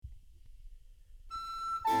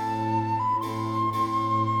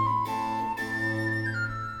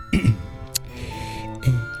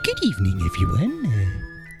Good evening, everyone.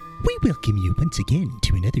 We welcome you once again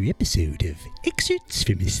to another episode of Excerpts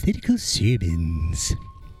from Aesthetical Sermons.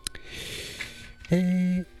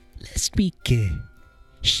 Last week,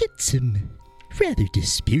 shed some rather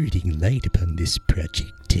dispiriting light upon this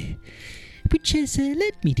project, which has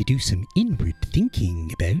led me to do some inward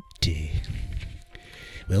thinking about,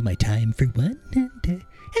 my time for one,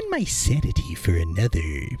 and my sanity for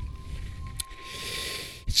another.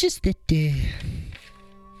 It's just that,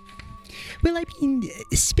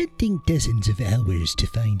 spending dozens of hours to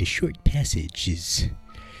find a short passage is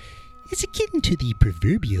akin to the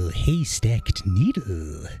proverbial hay-stacked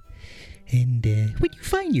needle. And when you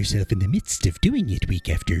find yourself in the midst of doing it week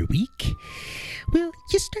after week,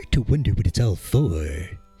 you start to wonder what it's all for,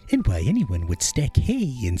 and why anyone would stack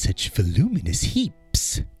hay in such voluminous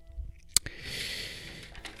heaps.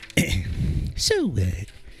 So,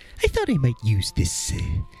 I thought I might use this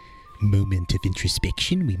moment of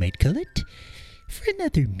introspection, we might call it, for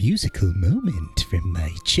another musical moment from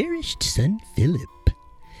my cherished son Philip.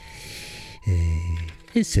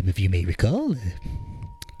 As some of you may recall,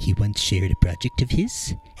 he once shared a project of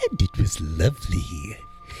his, and it was lovely.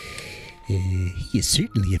 He is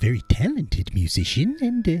certainly a very talented musician,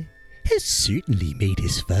 and has certainly made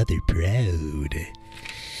his father proud.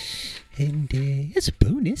 And as a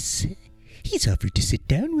bonus, he's offered to sit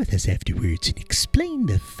down with us afterwards and explain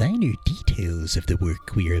the finer details of the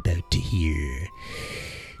work we are about to hear.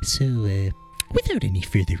 So, without any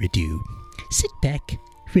further ado, sit back,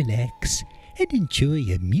 relax, and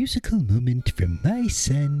enjoy a musical moment from my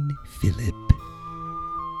son, Philip.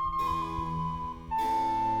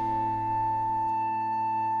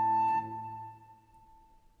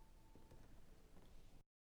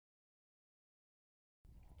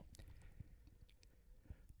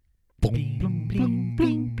 Boom, bling,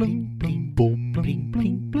 bling, bling, bling, boom, bling,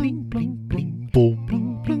 bling, bling, bling, bling, boom,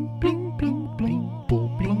 bling, bling, bling, bling, bling,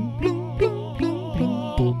 boom, bling, bling, bling, bling, bling,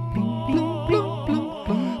 boom, bling, bling, bling, bling,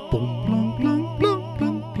 bling, boom, bling, bling, bling,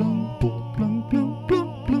 bling, bling, boom, bling, bling,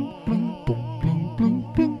 bling, bling, bling, boom, bling, bling,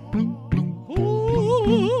 bling, bling, bling,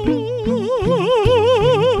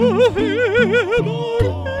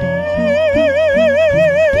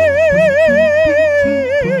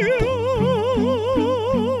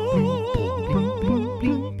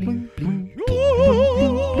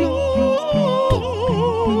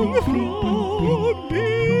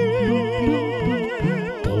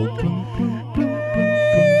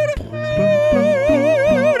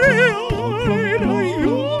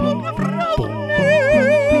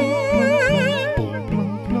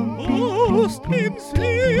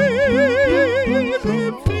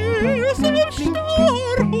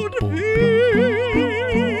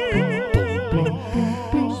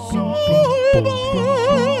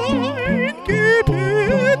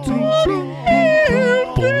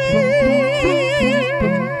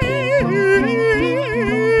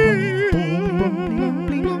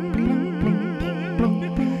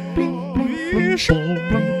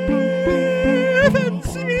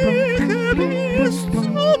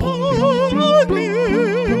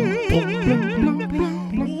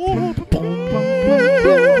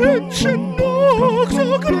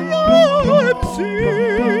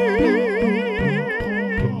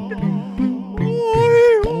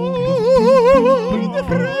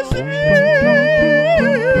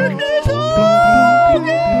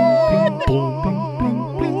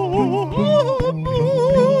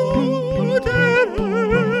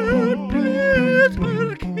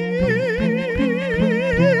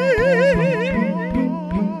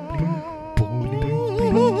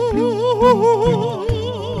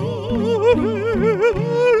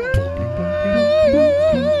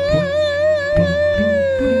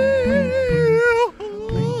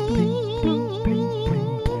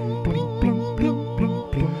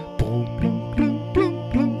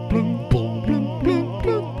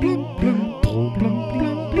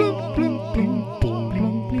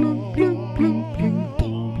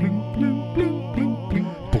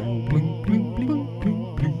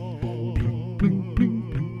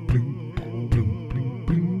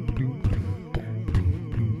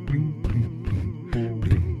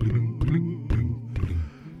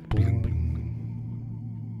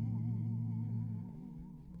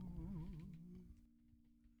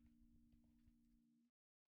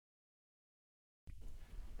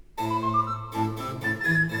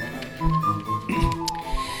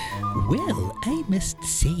 Well, I must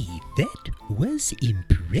say, that was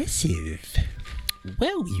impressive.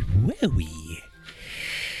 Wowie, wowie.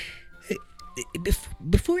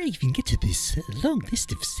 Before I even get to this long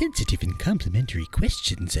list of sensitive and complimentary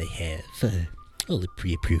questions I have, all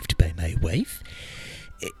pre-approved by my wife,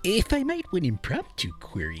 If I might one impromptu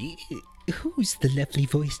query, who's the lovely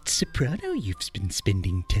voiced soprano you've been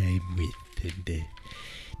spending time with? And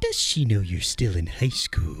does she know you're still in high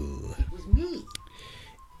school? It was me.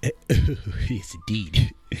 Yes,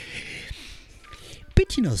 indeed.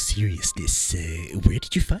 But in all seriousness, where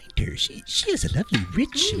did you find her? She has a lovely,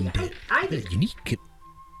 rich, Me, and I did. unique.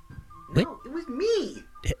 What? No, it was me.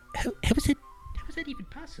 How was it? How was that even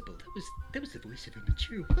possible? That was the voice of a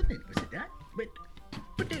mature woman, was it not? But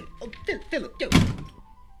Philip, don't.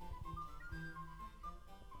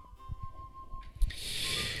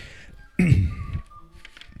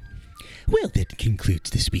 Well, that concludes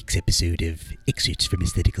this week's episode of Excerpts from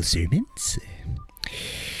Aesthetical Sermons.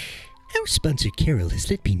 Our sponsor Carol has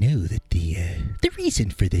let me know that the reason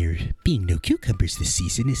for there being no cucumbers this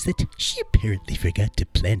season is that she apparently forgot to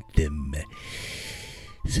plant them.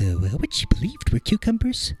 So what she believed were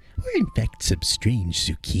cucumbers were in fact some strange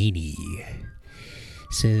zucchini.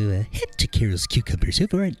 So head to Carol's Cucumbers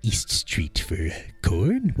over on East Street for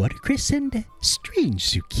corn, watercress, and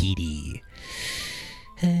strange zucchini.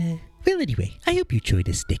 Well, anyway, I hope you join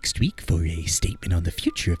us next week for a statement on the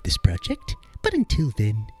future of this project. But until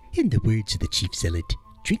then, in the words of the chief zealot,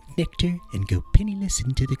 drink nectar and go penniless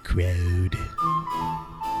into the crowd.